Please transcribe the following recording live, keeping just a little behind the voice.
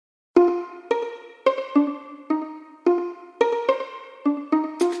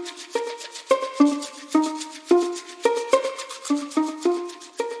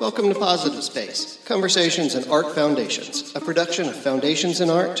Welcome to Positive Space, Conversations in Art Foundations, a production of Foundations in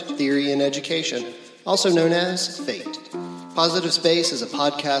Art, Theory and Education, also known as FATE. Positive Space is a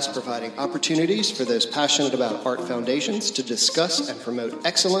podcast providing opportunities for those passionate about art foundations to discuss and promote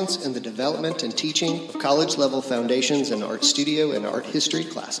excellence in the development and teaching of college-level foundations in art studio and art history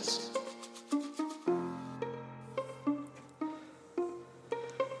classes.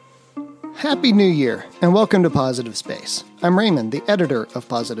 Happy New Year, and welcome to Positive Space. I'm Raymond, the editor of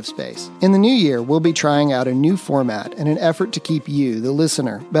Positive Space. In the new year, we'll be trying out a new format in an effort to keep you, the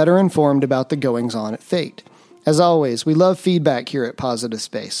listener, better informed about the goings-on at FATE. As always, we love feedback here at Positive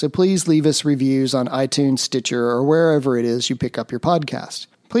Space, so please leave us reviews on iTunes, Stitcher, or wherever it is you pick up your podcast.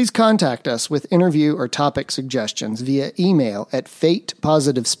 Please contact us with interview or topic suggestions via email at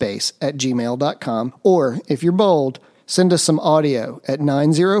fatepositivespace@gmail.com, or, if you're bold, send us some audio at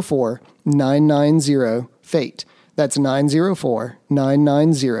 904-990-FATE. That's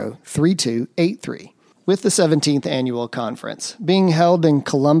 904-990-3283. With the 17th Annual Conference being held in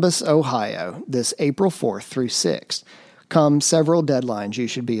Columbus, Ohio, this April 4th through 6th, come several deadlines you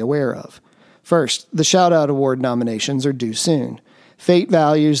should be aware of. First, the Shout-Out Award nominations are due soon. FATE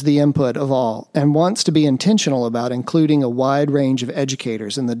values the input of all and wants to be intentional about including a wide range of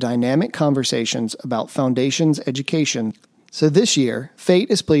educators in the dynamic conversations about foundations education. So this year, FATE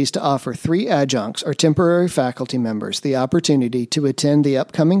is pleased to offer 3 adjuncts or temporary faculty members the opportunity to attend the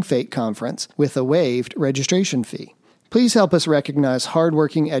upcoming FATE conference with a waived registration fee. Please help us recognize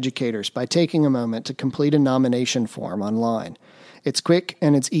hardworking educators by taking a moment to complete a nomination form online. It's quick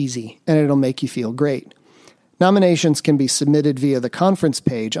and it's easy, and it'll make you feel great. Nominations can be submitted via the conference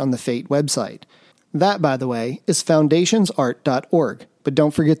page on the FATE website. That, by the way, is foundationsart.org, but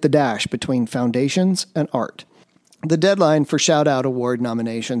don't forget the dash between foundations and art. The deadline for Shout-Out Award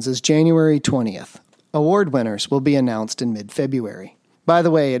nominations is January 20th. Award winners will be announced in mid-February. By the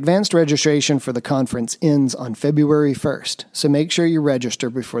way, advanced registration for the conference ends on February 1st, so make sure you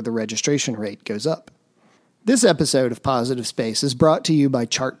register before the registration rate goes up. This episode of Positive Space is brought to you by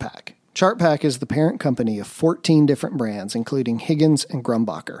ChartPack. ChartPack is the parent company of 14 different brands, including Higgins and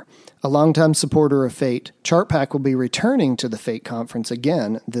Grumbacher. A longtime supporter of FATE, ChartPack will be returning to the FATE conference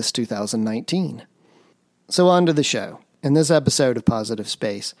again this 2019. So on to the show. In this episode of Positive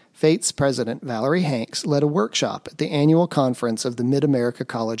Space, FATE's president, Valerie Hanks, led a workshop at the annual conference of the Mid-America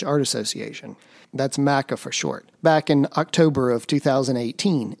College Art Association. That's MACCA for short, back in October of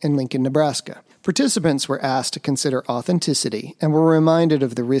 2018 in Lincoln, Nebraska. Participants were asked to consider authenticity and were reminded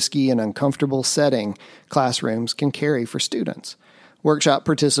of the risky and uncomfortable setting classrooms can carry for students. Workshop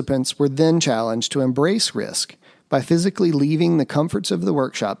participants were then challenged to embrace risk by physically leaving the comforts of the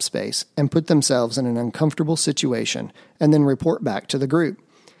workshop space and put themselves in an uncomfortable situation and then report back to the group.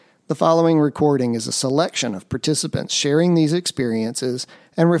 The following recording is a selection of participants sharing these experiences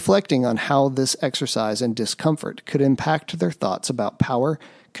and reflecting on how this exercise and discomfort could impact their thoughts about power,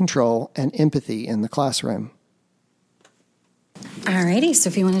 control, and empathy in the classroom. Alrighty, so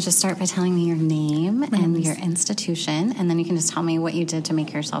if you want to just start by telling me your name and your institution, and then you can just tell me what you did to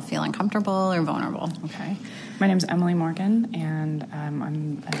make yourself feel uncomfortable or vulnerable. Okay. My name is Emily Morgan, and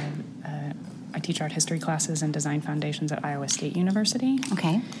I teach art history classes and design foundations at Iowa State University.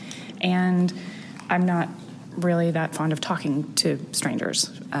 Okay. And I'm not really that fond of talking to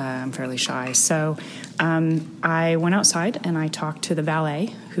strangers. I'm fairly shy. So I went outside and I talked to the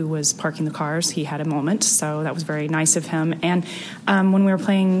valet who was parking the cars. He had a moment, so that was very nice of him. And when we were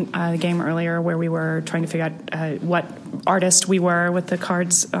playing the game earlier where we were trying to figure out what artist we were with the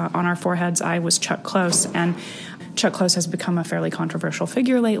cards on our foreheads, I was Chuck Close. And Chuck Close has become a fairly controversial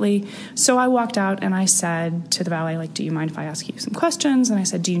figure lately. So I walked out and I said to the valet, do you mind if I ask you some questions? And I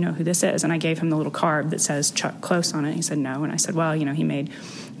said, do you know who this is? And I gave him the little card that says Chuck Close on it. He said, no. And I said, well, he made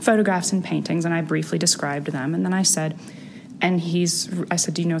photographs and paintings, and I briefly described them. And then I said, do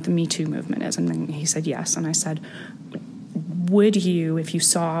you know what the Me Too movement is? And then he said, yes. And I said, would you, if you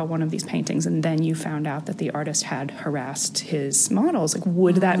saw one of these paintings and then you found out that the artist had harassed his models,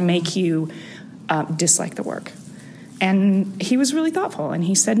 would that make you dislike the work? And he was really thoughtful, and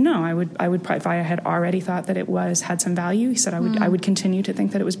he said, no, I would if I had already thought that it had some value, he said, I would continue to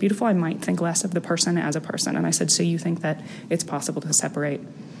think that it was beautiful. I might think less of the person as a person. And I said, so you think that it's possible to separate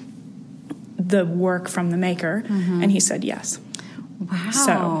the work from the maker? Mm-hmm. And he said, yes. Wow.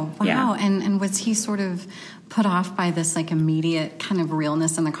 So, wow. Yeah. And was he sort of put off by this immediate kind of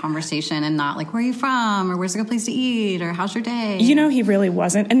realness in the conversation and not where are you from or where's a good place to eat or how's your day? He really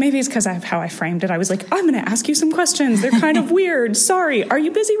wasn't. And maybe it's because of how I framed it. I was like, I'm going to ask you some questions. They're kind of weird. Sorry. Are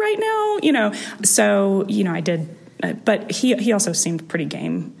you busy right now? So, I did but he also seemed pretty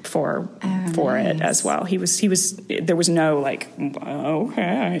game for nice. it as well. He was there was no like,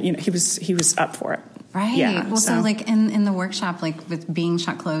 he was up for it. Right. Yeah, well, so like in the workshop, like with being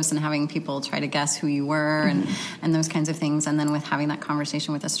shut close and having people try to guess who you were and those kinds of things, and then with having that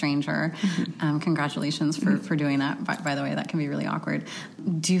conversation with a stranger, congratulations for doing that. By the way, that can be really awkward.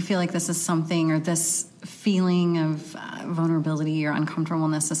 Do you feel like this is something, or this feeling of vulnerability or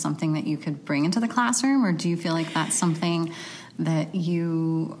uncomfortableness is something that you could bring into the classroom, or do you feel like that's something that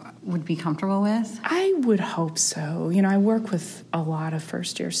you would be comfortable with? I would hope so. I work with a lot of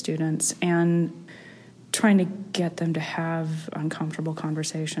first-year students, and trying to get them to have uncomfortable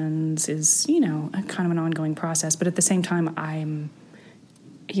conversations is, a kind of an ongoing process. But at the same time,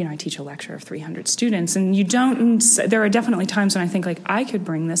 I teach a lecture of 300 students, and there are definitely times when I think, like, I could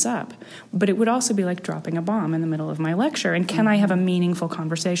bring this up, but it would also be like dropping a bomb in the middle of my lecture. And can I have a meaningful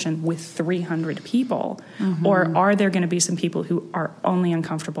conversation with 300 people? Or are there going to be some people who are only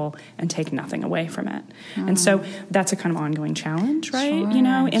uncomfortable and take nothing away from it? And so that's a kind of ongoing challenge, right?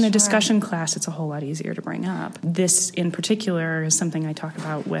 Sure, in a discussion class, it's a whole lot easier to bring up. This in particular is something I talk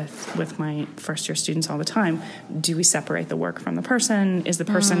about with my first year students all the time. Do we separate the work from the person? Is the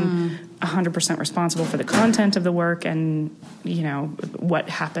person 100% responsible for the content of the work, and what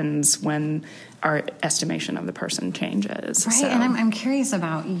happens when our estimation of the person changes? Right. So. And I'm curious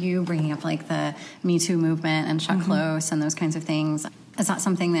about you bringing up like the Me Too movement and shut close and those kinds of things. Is that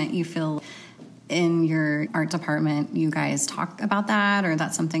something that you feel in your art department you guys talk about that, or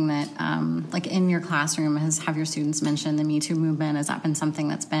that's something that like in your classroom have your students mentioned the Me Too movement? Has that been something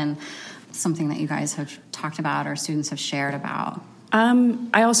that's been something that you guys have talked about or students have shared about?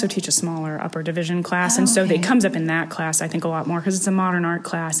 I also teach a smaller upper division class, and so it comes up in that class, I think, a lot more because it's a modern art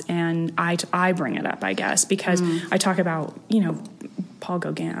class, and I bring it up, I guess, because I talk about, Paul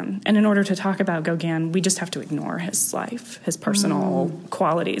Gauguin. And in order to talk about Gauguin, we just have to ignore his life, his personal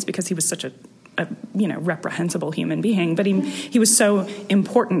qualities, because he was such a reprehensible human being, but he was so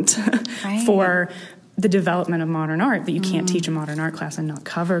important for the development of modern art that you can't teach a modern art class and not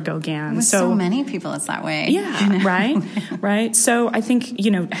cover Gauguin. With so many people, it's that way. Yeah, right. So I think,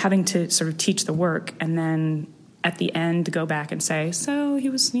 having to sort of teach the work and then at the end go back and say, so he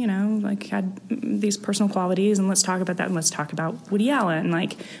was, had these personal qualities, and let's talk about that, and let's talk about Woody Allen.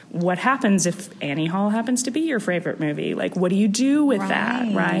 Like, what happens if Annie Hall happens to be your favorite movie? Like, what do you do with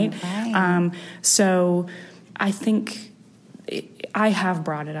that, right? So I think I have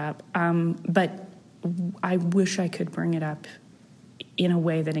brought it up, but I wish I could bring it up in a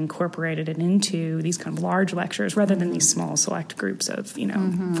way that incorporated it into these kind of large lectures rather than these small select groups of,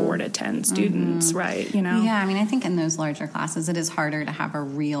 4 to 10 students, right? Yeah, I think in those larger classes, it is harder to have a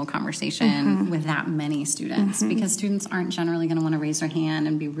real conversation with that many students because students aren't generally going to want to raise their hand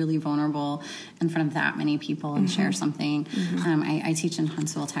and be really vulnerable in front of that many people and share something. I teach in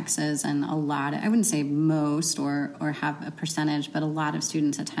Huntsville, Texas, and a lot, I wouldn't say most or have a percentage, but a lot of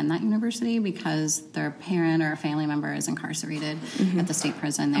students attend that university because their parent or a family member is incarcerated at the state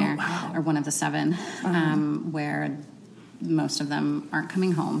prison there, or one of the 7, where most of them aren't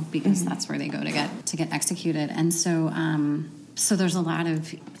coming home because that's where they go to get executed. And so so there's a lot of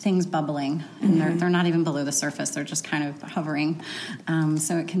things bubbling, and they're not even below the surface; they're just kind of hovering.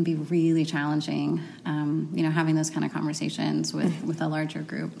 So it can be really challenging, having those kind of conversations with a larger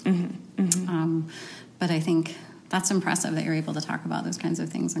group. But I think that's impressive that you're able to talk about those kinds of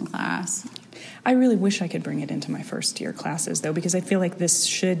things in class. I really wish I could bring it into my first year classes, though, because I feel like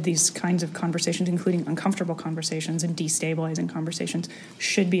these kinds of conversations, including uncomfortable conversations and destabilizing conversations,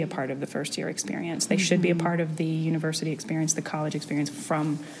 should be a part of the first year experience. They should be a part of the university experience, the college experience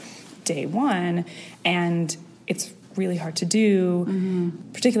from day one. And it's really hard to do,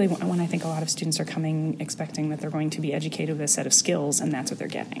 particularly when I think a lot of students are coming expecting that they're going to be educated with a set of skills, and that's what they're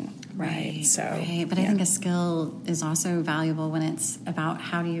getting. Right. But I think a skill is also valuable when it's about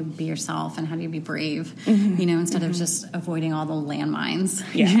how do you be yourself and how do you be brave, instead of just avoiding all the landmines,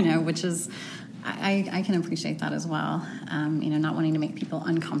 which is, I can appreciate that as well. Not wanting to make people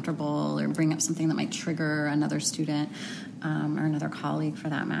uncomfortable or bring up something that might trigger another student or another colleague for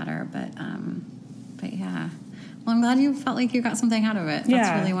that matter. But yeah. Well, I'm glad you felt like you got something out of it.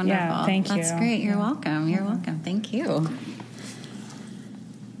 That's really wonderful. Yeah, thank you. That's great. You're welcome. You're welcome. Thank you.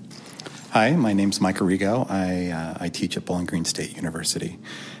 Hi, my name's Mike Arrigo. I teach at Bowling Green State University.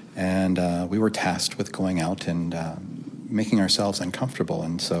 And we were tasked with going out and making ourselves uncomfortable.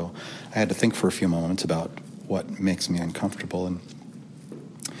 And so I had to think for a few moments about what makes me uncomfortable. And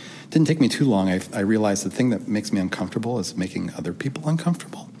it didn't take me too long. I realized the thing that makes me uncomfortable is making other people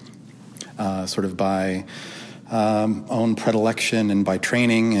uncomfortable, sort of by own predilection, and by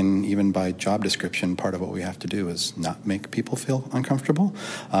training and even by job description, part of what we have to do is not make people feel uncomfortable,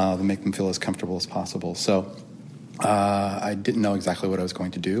 make them feel as comfortable as possible. So I didn't know exactly what I was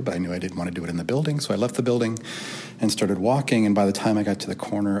going to do, but I knew I didn't want to do it in the building, so I left the building and started walking, and by the time I got to the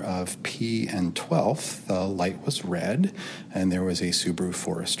corner of P and 12th, the light was red, and there was a Subaru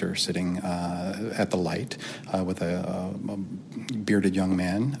Forester sitting at the light with a bearded young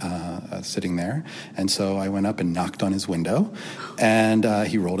man sitting there, and so I went up and knocked on his window, and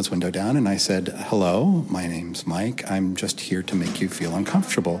he rolled his window down, and I said, "Hello, my name's Mike. I'm just here to make you feel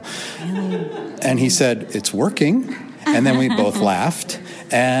uncomfortable." And he said, "It's working." And then we both laughed,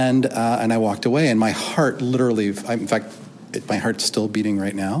 and I walked away, and my heart literally, in fact, my heart's still beating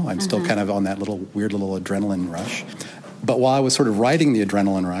right now. I'm still kind of on that weird little adrenaline rush. But while I was sort of riding the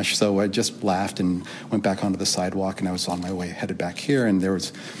adrenaline rush, so I just laughed and went back onto the sidewalk, and I was on my way headed back here, and there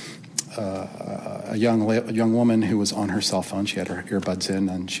was a young woman who was on her cell phone. She had her earbuds in,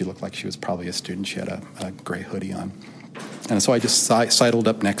 and she looked like she was probably a student. She had a gray hoodie on. And so I just sidled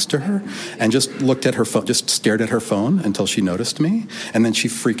up next to her and just looked at her phone, just stared at her phone until she noticed me. And then she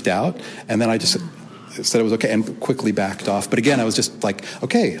freaked out. And then I just said it was okay and quickly backed off. But again, I was just like,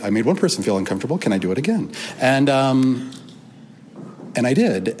 okay, I made one person feel uncomfortable. Can I do it again? And I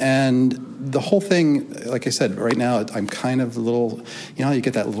did. And the whole thing, like I said, right now I'm kind of a little, you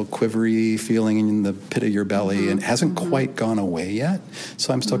get that little quivery feeling in the pit of your belly, and it hasn't quite gone away yet.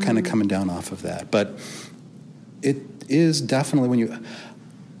 So I'm still kind of coming down off of that. But it is definitely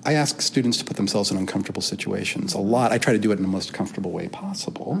I ask students to put themselves in uncomfortable situations a lot. I try to do it in the most comfortable way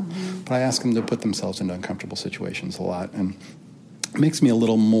possible, but I ask them to put themselves into uncomfortable situations a lot, and it makes me a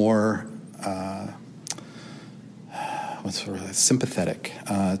little more sympathetic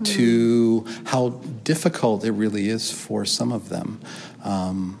to how difficult it really is for some of them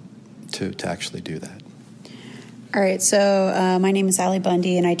to actually do that. All right, so my name is Allie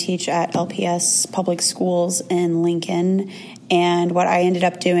Bundy, and I teach at LPS Public Schools in Lincoln. And what I ended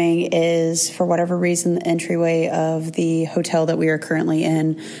up doing is, for whatever reason, the entryway of the hotel that we are currently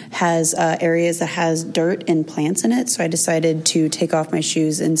in has areas that has dirt and plants in it. So I decided to take off my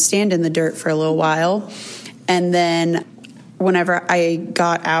shoes and stand in the dirt for a little while. And then whenever I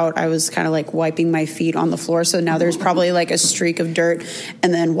got out, I was kind of like wiping my feet on the floor. So now there's probably like a streak of dirt,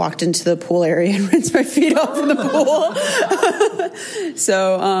 and then walked into the pool area and rinsed my feet off in the pool.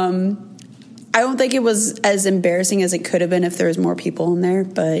 So I don't think it was as embarrassing as it could have been if there was more people in there,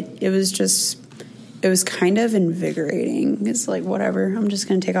 but it was kind of invigorating. It's like, whatever, I'm just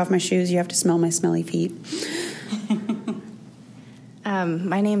going to take off my shoes. You have to smell my smelly feet.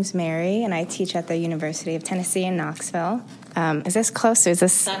 My name's Mary, and I teach at the University of Tennessee in Knoxville. Is this close, or is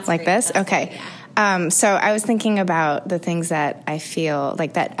this That's like great. This? That's okay. Great, yeah. So I was thinking about the things that I feel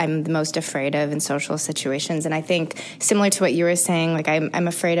like that I'm the most afraid of in social situations. And I think similar to what you were saying, like I'm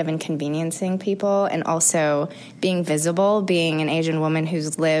afraid of inconveniencing people, and also being visible, being an Asian woman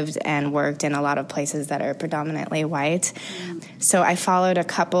who's lived and worked in a lot of places that are predominantly white. So I followed a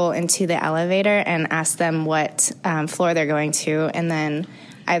couple into the elevator and asked them what floor they're going to. And then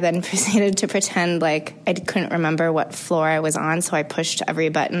I proceeded to pretend like I couldn't remember what floor I was on, so I pushed every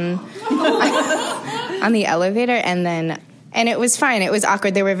button on the elevator, and it was fine. It was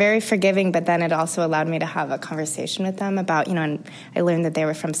awkward. They were very forgiving, but then it also allowed me to have a conversation with them about, and I learned that they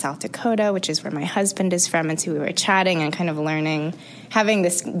were from South Dakota, which is where my husband is from, and so we were chatting and kind of learning, having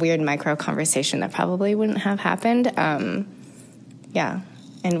this weird micro conversation that probably wouldn't have happened. Yeah.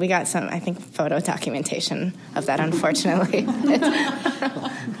 And we got some, I think, photo documentation of that, unfortunately.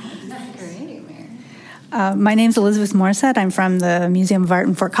 My name's Elizabeth Morissette. I'm from the Museum of Art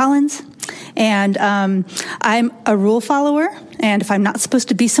in Fort Collins. And I'm a rule follower. And if I'm not supposed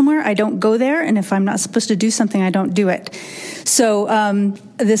to be somewhere, I don't go there. And if I'm not supposed to do something, I don't do it. So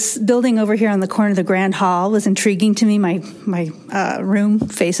this building over here on the corner of the Grand Hall was intriguing to me. My room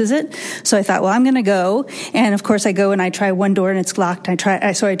faces it. So I thought, well, I'm going to go. And of course I go and I try one door and it's locked.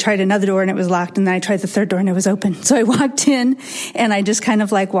 So I tried another door and it was locked. And then I tried the third door and it was open. So I walked in and I just kind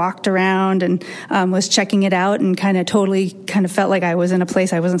of like walked around and was checking it out, and kind of felt like I was in a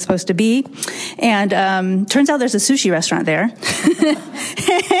place I wasn't supposed to be. And turns out there's a sushi restaurant there.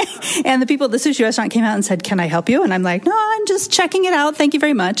 And the people at the sushi restaurant came out and said, "Can I help you?" And I'm like, "No, I'm just checking it out. Thank you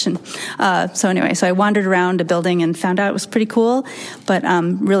very much." And so I wandered around a building and found out it was pretty cool, but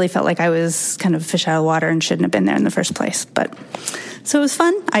really felt like I was kind of fish out of water and shouldn't have been there in the first place. But so it was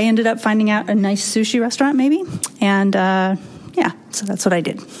fun. I ended up finding out a nice sushi restaurant maybe, and so that's what I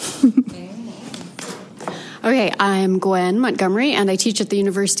did. Okay, I'm Gwen Montgomery, and I teach at the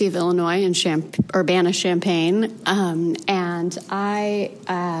University of Illinois in Urbana-Champaign. And And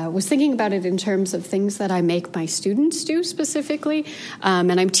I was thinking about it in terms of things that I make my students do specifically.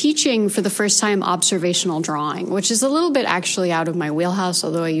 And I'm teaching for the first time observational drawing, which is a little bit actually out of my wheelhouse,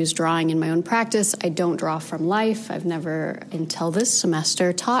 although I use drawing in my own practice. I don't draw from life. I've never, until this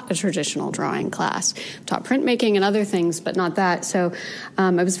semester, taught a traditional drawing class. I've taught printmaking and other things, but not that. So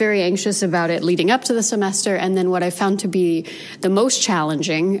I was very anxious about it leading up to the semester. And then what I found to be the most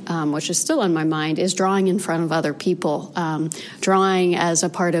challenging, which is still on my mind, is drawing in front of other people. Drawing as a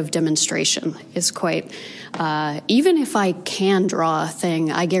part of demonstration is quite, even if I can draw a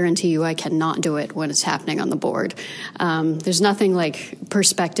thing, I guarantee you I cannot do it when it's happening on the board. There's nothing like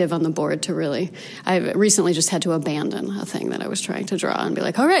perspective on the board to really, I recently just had to abandon a thing that I was trying to draw and be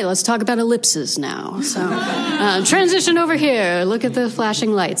like, all right, let's talk about ellipses now. So transition over here, look at the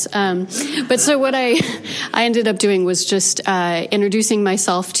flashing lights. But so what I ended up doing was just introducing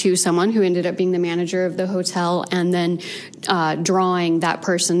myself to someone who ended up being the manager of the hotel, and then drawing that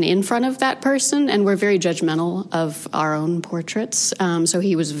person in front of that person. And we're very judgmental of our own portraits. So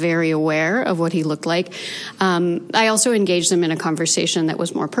he was very aware of what he looked like. I also engaged them in a conversation that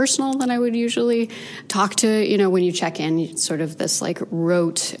was more personal than I would usually talk to. When you check in, sort of this like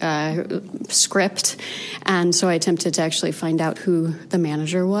rote script. And so I attempted to actually find out who the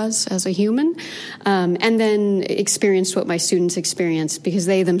manager was as a human. And then experienced what my students experienced, because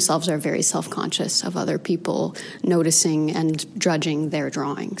they themselves are very self-conscious of other people noticing and judging their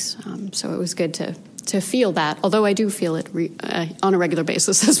drawings. So it was good to feel that, although I do feel it on a regular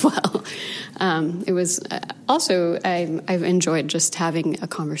basis as well. It was also, I've enjoyed just having a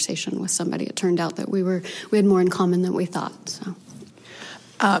conversation with somebody. It turned out that we had more in common than we thought. So.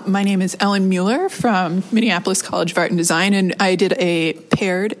 My name is Ellen Mueller from Minneapolis College of Art and Design, and I did a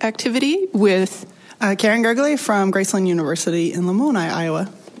paired activity with Karen Gergely from Graceland University in Lamoni,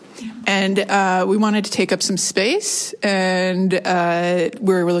 Iowa. And we wanted to take up some space, and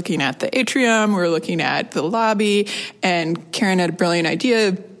we were looking at the atrium, we were looking at the lobby, and Karen had a brilliant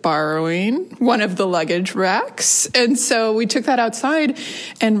idea, borrowing one of the luggage racks. And so we took that outside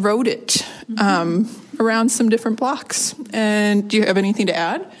and wrote it around some different blocks. And do you have anything to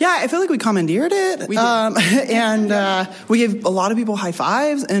add? Yeah, I feel like we commandeered it. We did. And we gave a lot of people high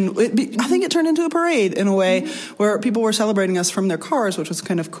fives. And I think it turned into a parade in a way where people were celebrating us from their cars, which was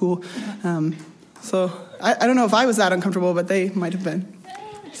kind of cool. So I don't know if I was that uncomfortable, but they might have been.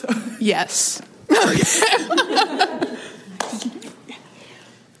 So. Yes.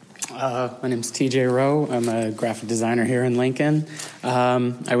 My name's TJ Rowe. I'm a graphic designer here in Lincoln.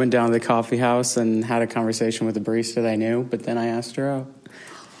 I went down to the coffee house and had a conversation with a barista that I knew, but then I asked her out.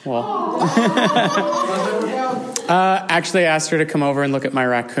 Well, actually, I asked her to come over and look at my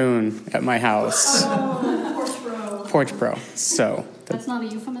raccoon at my house. Porch Pro. So that's not a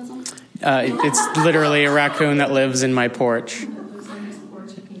euphemism? It's literally a raccoon that lives in my porch.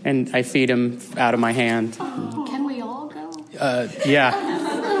 And I feed him out of my hand. Can we all go? Yeah.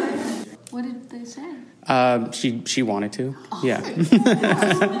 What did they say? She wanted to. Oh. Yeah.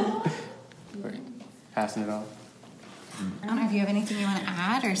 Passing it off. I don't know if you have anything you want to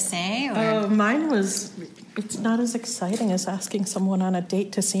add or say. Or... Mine was, it's not as exciting as asking someone on a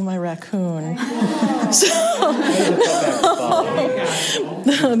date to see my raccoon.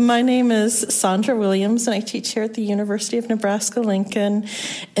 My name is Sandra Williams, and I teach here at the University of Nebraska-Lincoln.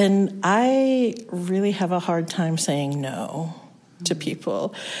 And I really have a hard time saying no to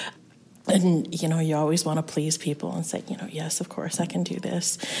people. And, you always want to please people and say, yes, of course, I can do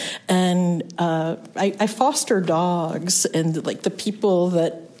this. And I foster dogs, and, the people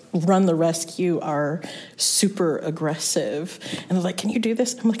that run the rescue are super aggressive. And they're like, can you do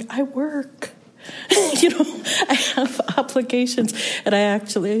this? I'm like, I work. I have obligations. And I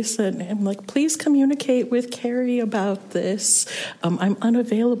said, I'm like, please communicate with Carrie about this. I'm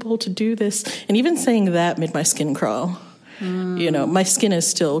unavailable to do this. And even saying that made my skin crawl. My skin is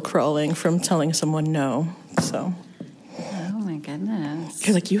still crawling from telling someone no. So. Oh my goodness.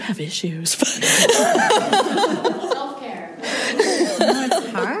 You're like, you have issues. Self-care. No, it's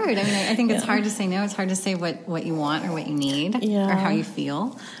hard. I mean, I think it's hard to say no. It's hard to say what you want or what you need or how you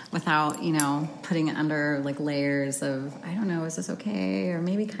feel without, putting it under layers of, I don't know, is this okay? Or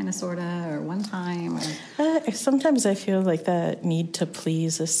maybe kind of, sort of, or one time. Or... sometimes I feel like that need to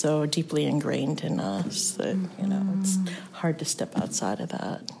please is so deeply ingrained in us that, it's hard to step outside of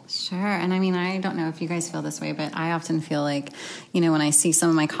that. Sure. And I mean, I don't know if you guys feel this way, but I often feel like, when I see some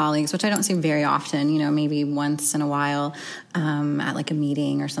of my colleagues, which I don't see very often, maybe once in a while at a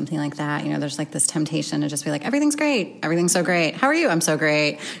meeting or something like that, there's this temptation to just be like, everything's great. Everything's so great. How are you? I'm so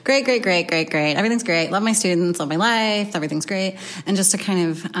great. Great. Everything's great. Love my students. Love my life. Everything's great. And just to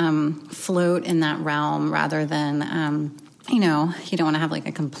kind of float in that realm rather than you don't want to have like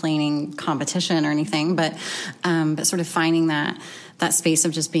a complaining competition or anything, but sort of finding that space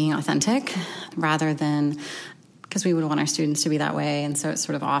of just being authentic rather than, because we would want our students to be that way. And so it's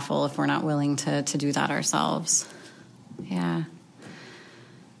sort of awful if we're not willing to do that ourselves. Yeah.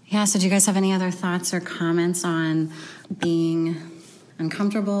 Yeah. So do you guys have any other thoughts or comments on being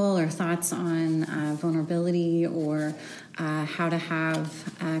uncomfortable, or thoughts on vulnerability, or how to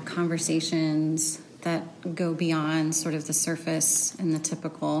have conversations that go beyond sort of the surface and the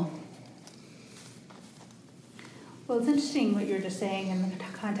typical? Well, it's interesting what you're just saying in the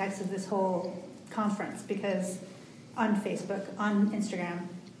context of this whole conference, because on Facebook, on Instagram,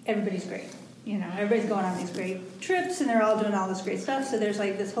 everybody's great. Everybody's going on these great trips and they're all doing all this great stuff. So there's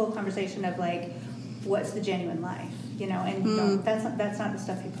like this whole conversation of like, what's the genuine life? And that's not the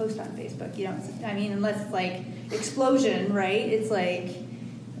stuff you post on Facebook. Unless it's like explosion, right? It's like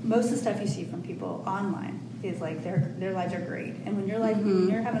most of the stuff you see from people online is like their lives are great. And when when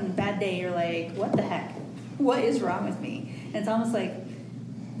you're having a bad day, you're like, what the heck? What is wrong with me? And it's almost like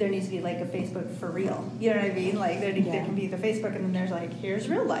there needs to be like a Facebook for real. You know what I mean? Like there can be the Facebook, and then there's like, here's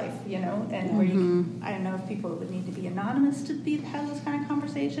real life, and where I don't know if people would need to be anonymous to have those kind of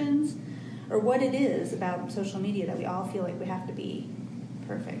conversations, or what it is about social media that we all feel like we have to be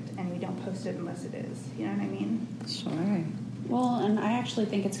perfect and we don't post it unless it is. You know what I mean? Sure. Well, and I actually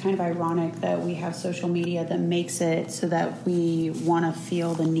think it's kind of ironic that we have social media that makes it so that we want to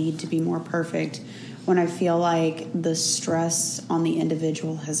feel the need to be more perfect, when I feel like the stress on the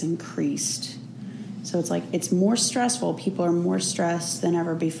individual has increased. So it's like it's more stressful. People are more stressed than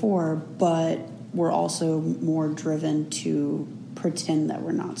ever before, but we're also more driven to pretend that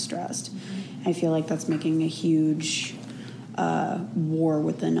we're not stressed. I feel like that's making a huge war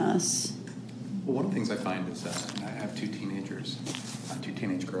within us. Well, one of the things I find is I have two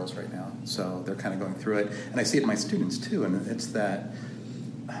teenage girls right now, so they're kind of going through it, and I see it in my students too, and it's that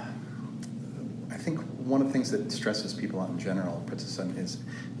I think one of the things that stresses people out in general, puts us on,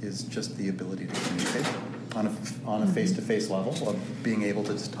 is just the ability to communicate on a face-to-face level, of being able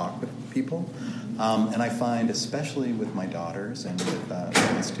to just talk with people. And I find, especially with my daughters and with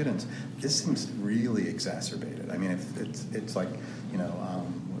my students, this seems really exacerbated. I mean, it's like,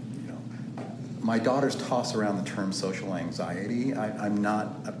 my daughters toss around the term social anxiety. I'm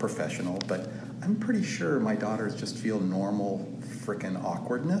not a professional, but I'm pretty sure my daughters just feel normal frickin'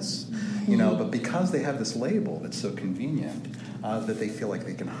 awkwardness, but because they have this label that's so convenient, that they feel like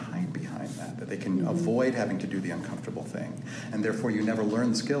they can hide behind that they can avoid having to do the uncomfortable thing, and therefore you never learn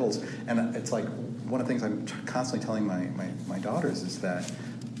the skills. And it's like one of the things I'm constantly telling my daughters is that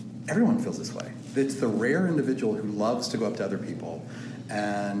everyone feels this way. It's the rare individual who loves to go up to other people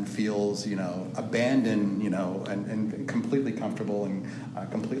and feels, abandoned, and completely comfortable and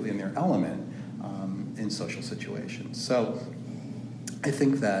completely in their element in social situations. So I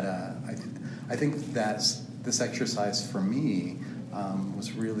think that that's this exercise for me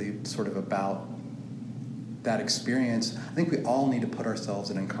was really sort of about that experience. I think we all need to put ourselves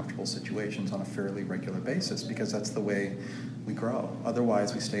in uncomfortable situations on a fairly regular basis, because that's the way we grow.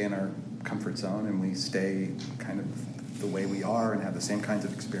 Otherwise, we stay in our comfort zone and we stay kind of the way we are and have the same kinds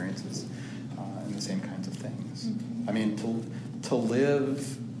of experiences and the same kinds of things. I mean, to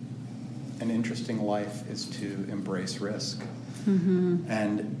live an interesting life is to embrace risk.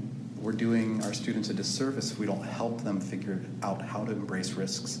 And we're doing our students a disservice if we don't help them figure out how to embrace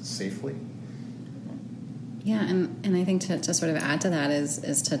risks safely. Yeah, and I think to sort of add to that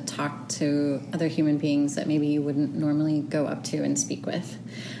is to talk to other human beings that maybe you wouldn't normally go up to and speak with,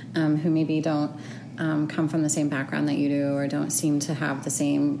 who maybe don't come from the same background that you do, or don't seem to have the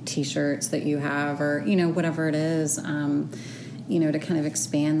same T-shirts that you have, or whatever it is. To kind of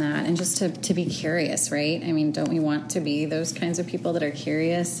expand that, and just to be curious, right? I mean, don't we want to be those kinds of people that are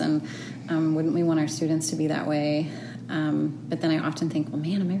curious, and wouldn't we want our students to be that way? But then I often think, well,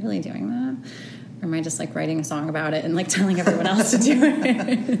 man, am I really doing that? Or am I just like writing a song about it and like telling everyone else to do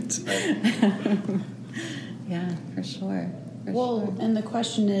it? Yeah, for sure. And the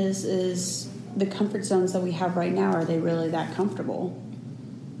question is the comfort zones that we have right now, are they really that comfortable?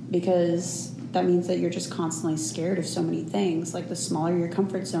 Because that means that you're just constantly scared of so many things. Like, the smaller your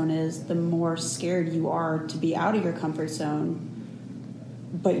comfort zone is, the more scared you are to be out of your comfort zone,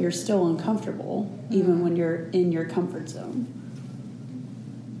 but you're still uncomfortable even when you're in your comfort zone.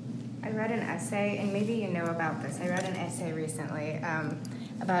 I read an essay, and maybe you know about this. I read an essay recently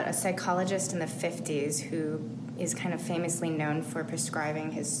about a psychologist in the 50s who is kind of famously known for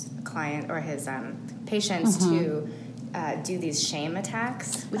prescribing his client or his patients to do these shame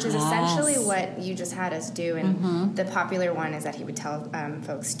attacks, which is essentially what you just had us do. And the popular one is that he would tell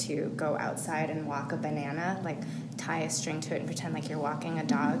folks to go outside and walk a banana, like tie a string to it and pretend like you're walking a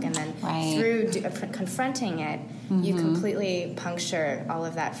dog. And then through confronting it, you completely puncture all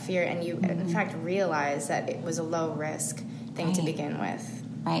of that fear. And you, in fact, realize that it was a low-risk thing to begin with.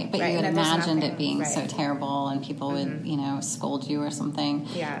 Right, but you had imagined it being so terrible and people would, scold you or something.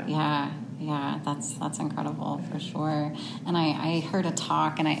 Yeah, that's incredible for sure. And I heard a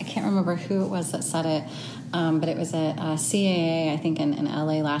talk, and I can't remember who it was that said it, but it was at CAA, I think, in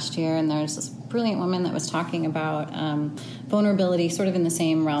LA last year, and there's this brilliant woman that was talking about vulnerability, sort of in the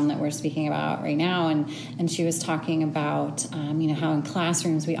same realm that we're speaking about right now, and she was talking about, how in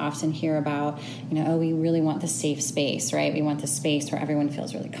classrooms we often hear about, we really want the safe space, right? We want the space where everyone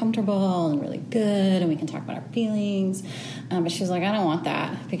feels really comfortable and really good, and we can talk about our feelings. But she's like, I don't want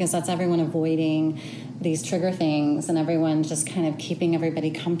that, because that's everyone avoiding these trigger things and everyone just kind of keeping everybody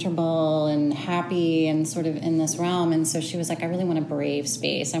comfortable and happy and sort of in this realm. And so she was like, I really want a brave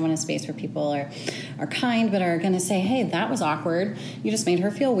space. I want a space where people are kind, but are going to say, hey, that was awkward. You just made her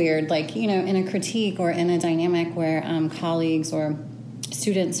feel weird. Like, in a critique or in a dynamic where colleagues or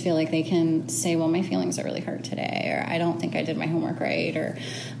students feel like they can say, well, my feelings are really hurt today, or I don't think I did my homework right, or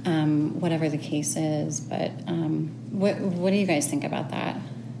whatever the case is. But what do you guys think about that?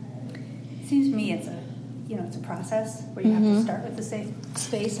 It seems to me it's a process where you have to start with the safe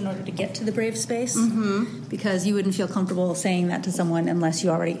space in order to get to the brave space, because you wouldn't feel comfortable saying that to someone unless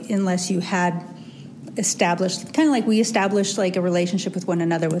you had established, kind of like we established like a relationship with one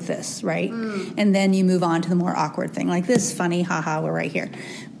another with this, right? And then you move on to the more awkward thing, like this funny, haha, we're right here.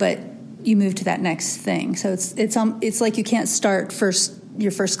 But you move to that next thing. So it's like you can't start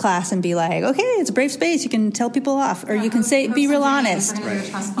your first class and be like, okay, it's a brave space, you can tell people off, or you can say, be real honest.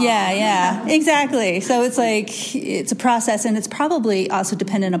 Yeah, exactly. So it's like, it's a process, and it's probably also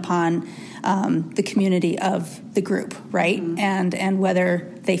dependent upon the community of the group, right? And whether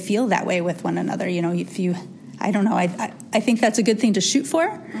they feel that way with one another. I don't know, I think that's a good thing to shoot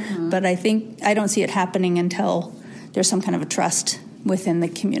for, but I don't see it happening until there's some kind of a trust within the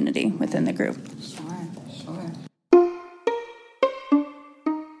community, within the group. Sure.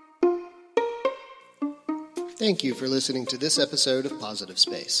 Thank you for listening to this episode of Positive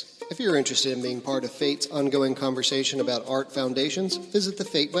Space. If you're interested in being part of FATE's ongoing conversation about art foundations, visit the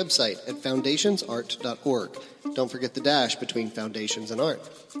FATE website at foundationsart.org. Don't forget the dash between foundations and art.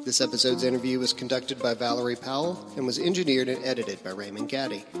 This episode's interview was conducted by Valerie Powell and was engineered and edited by Raymond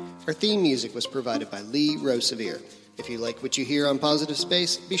Gaddy. Our theme music was provided by Lee Rosevere. If you like what you hear on Positive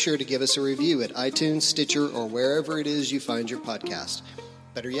Space, be sure to give us a review at iTunes, Stitcher, or wherever it is you find your podcast.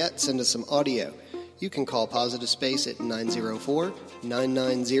 Better yet, send us some audio. You can call Positive Space at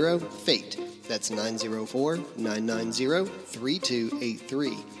 904-990-FATE. That's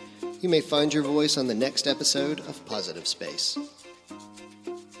 904-990-3283. You may find your voice on the next episode of Positive Space.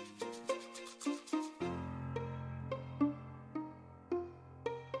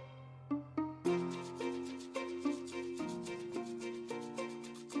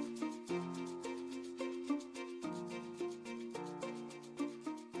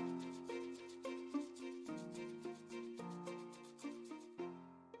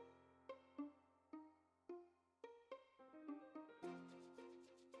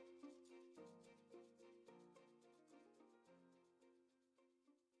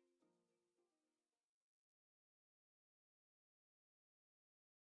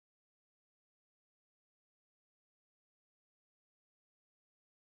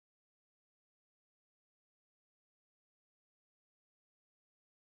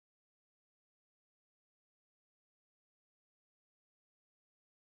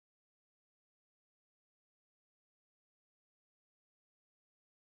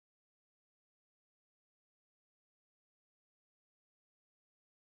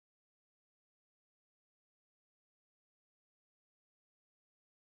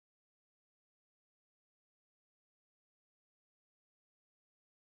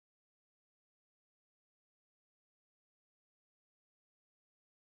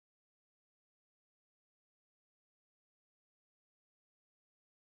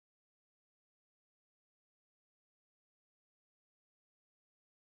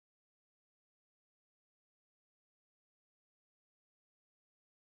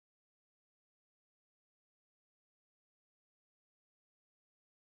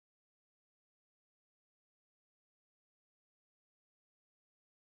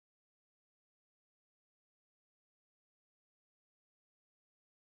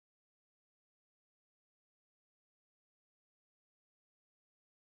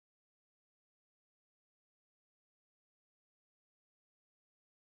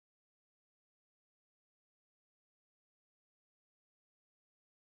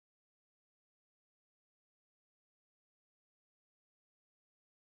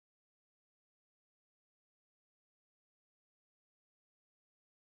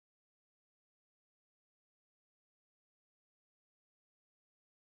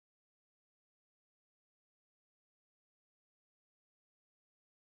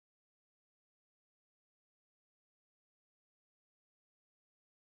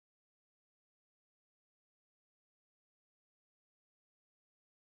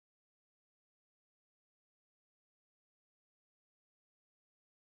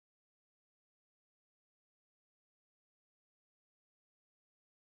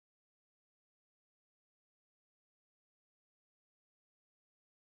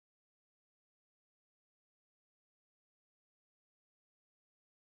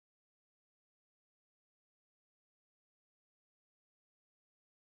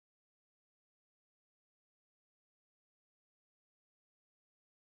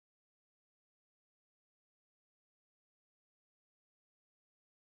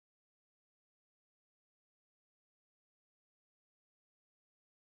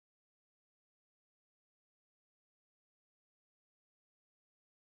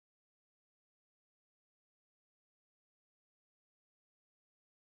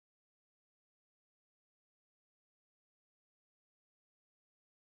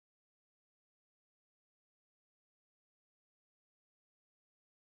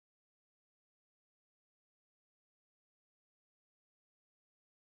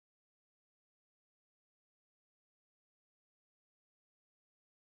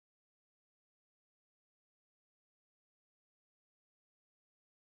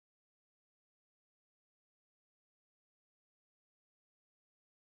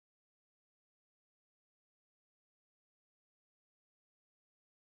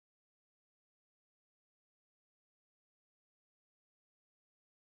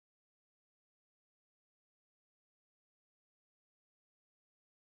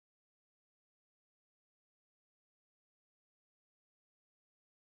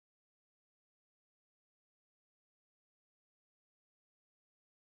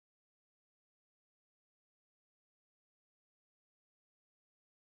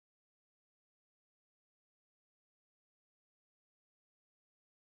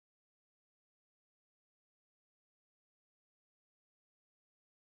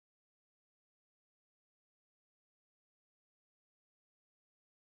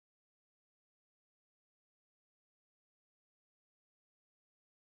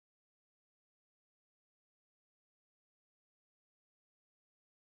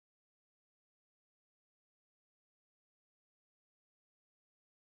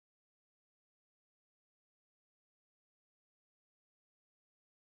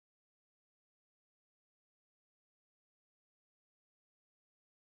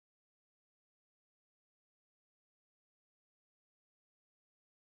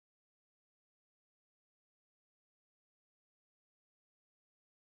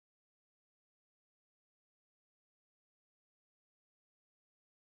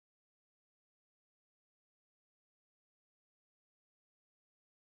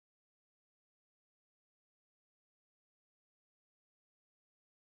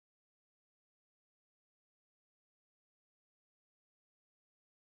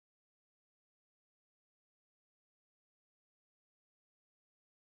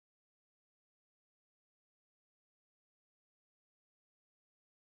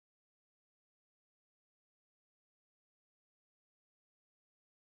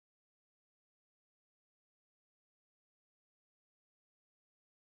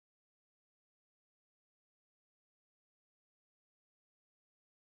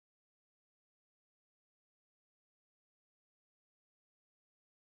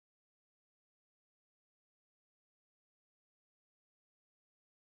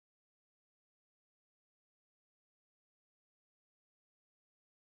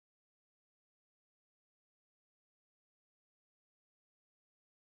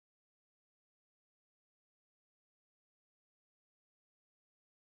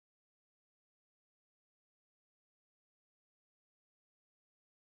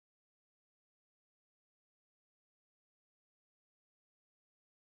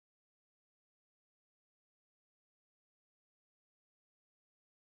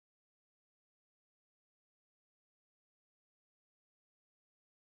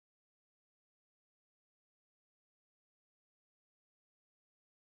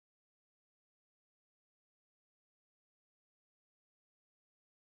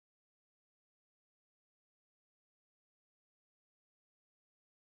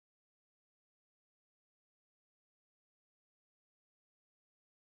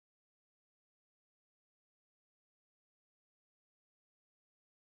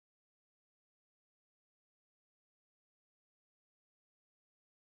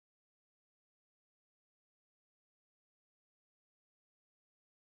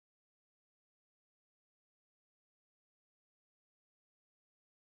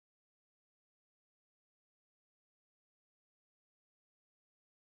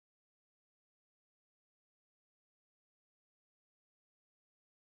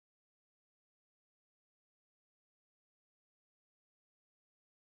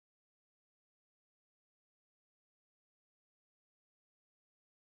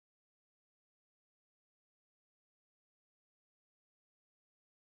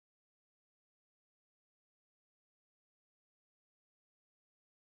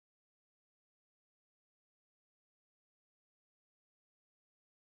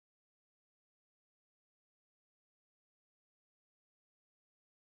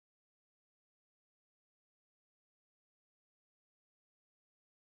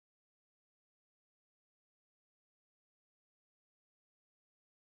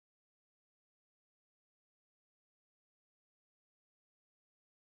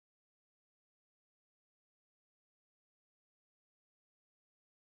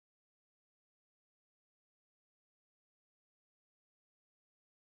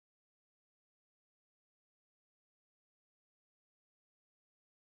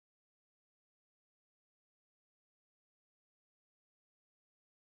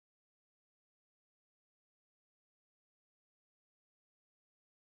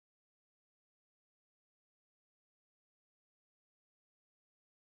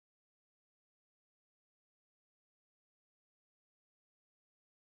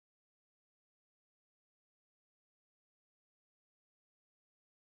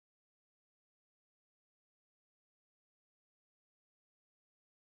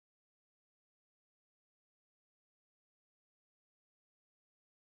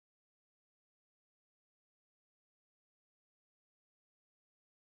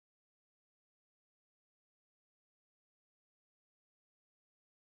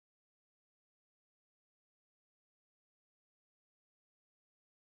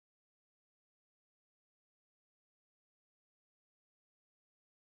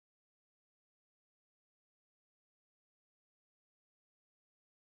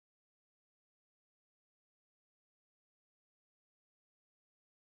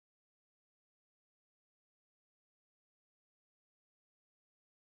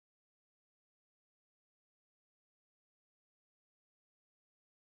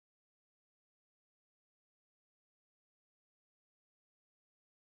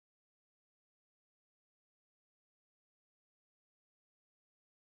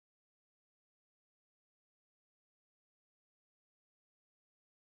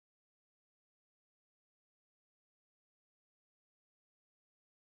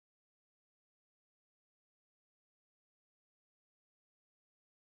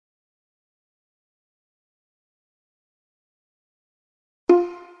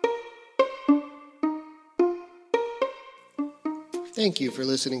 Thank you for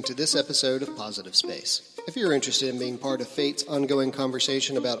listening to this episode of Positive Space. If you're interested in being part of FATE's ongoing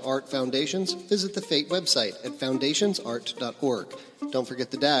conversation about art foundations, visit the FATE website at foundationsart.org. Don't forget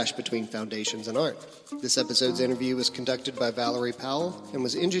the dash between foundations and art. This episode's interview was conducted by Valerie Powell and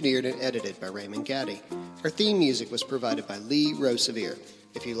was engineered and edited by Raymond Gaddy. Our theme music was provided by Lee Rosevere.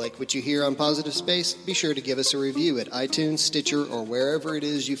 If you like what you hear on Positive Space, be sure to give us a review at iTunes, Stitcher, or wherever it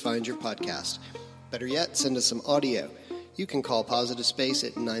is you find your podcast. Better yet, send us some audio. You can call Positive Space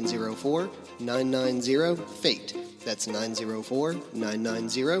at 904-990-FATE. That's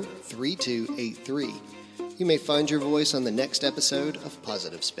 904-990-3283. You may find your voice on the next episode of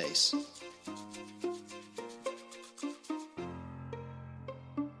Positive Space.